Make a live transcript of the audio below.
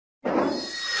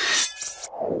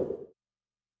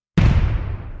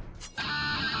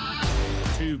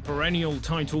two perennial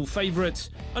title favourites,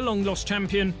 a long-lost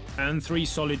champion and three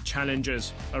solid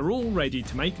challengers are all ready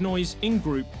to make noise in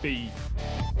Group B.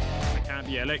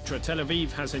 Maccabi Electra Tel Aviv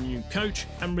has a new coach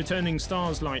and returning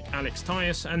stars like Alex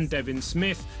Tyus and Devin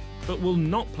Smith, but will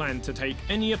not plan to take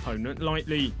any opponent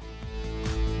lightly.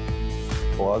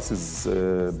 For us, it's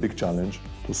a big challenge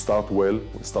to start well.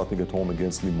 We're starting at home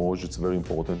against Limoges. It's very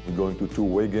important. We're going to two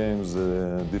away games,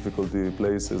 difficulty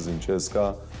places in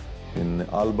Cesca, in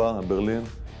Alba, Berlin,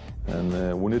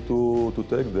 and we need to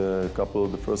take the couple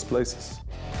of the first places.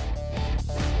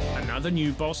 Another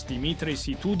new boss,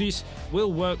 Dimitris Itoudis,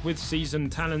 will work with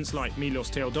seasoned talents like Milos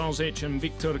Teodosic and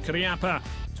Victor Kriapa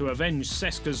to avenge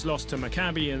CSKA's loss to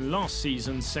Maccabi in last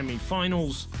season's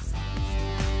semi-finals.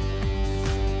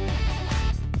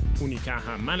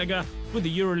 Unicaja Malaga, with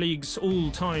the EuroLeague's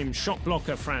all-time shot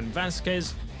blocker Fran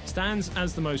Vazquez, stands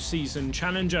as the most seasoned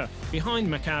challenger behind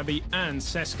Maccabi and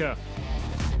CSKA.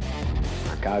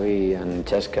 Maccabi and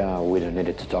CSKA, we don't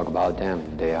need to talk about them.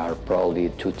 They are probably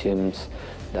two teams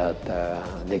that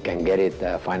they can get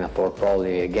it Final Four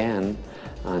probably again,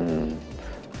 and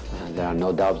there are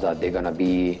no doubts that they're going to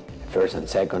be first and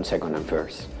second, second and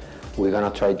first. We're going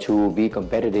to try to be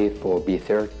competitive or be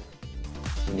third.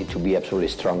 We need to be absolutely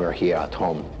stronger here at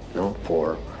home, no?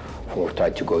 for try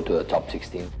to go to the top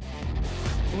 16.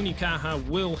 Unicaja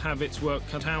will have its work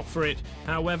cut out for it,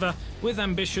 however, with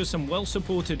ambitious and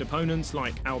well-supported opponents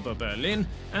like Alba Berlin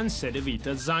and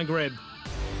Cedevita Zagreb.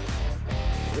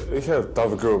 We have a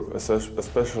tough group,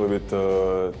 especially with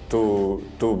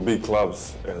two big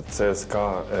clubs,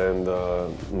 CSKA and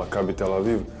Maccabi Tel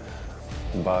Aviv.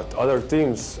 But other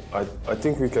teams, I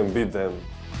think we can beat them.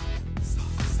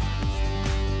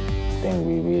 I think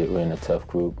we're in a tough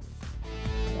group.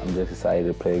 I'm just excited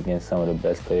to play against some of the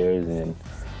best players and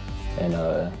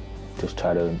just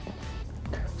try to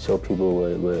show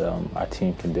people what our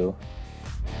team can do.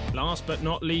 Last but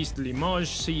not least, Limoges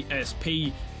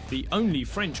CSP, the only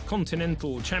French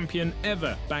continental champion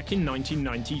ever back in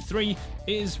 1993,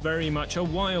 is very much a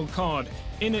wild card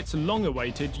in its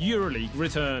long-awaited EuroLeague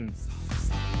return.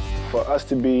 For us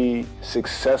to be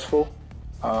successful,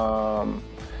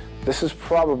 this is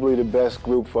probably the best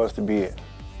group for us to be in.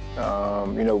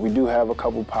 You know, we do have a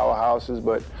couple powerhouses,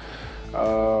 but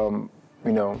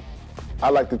you know, I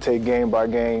like to take game by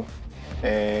game,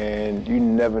 and you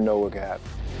never know what can happen.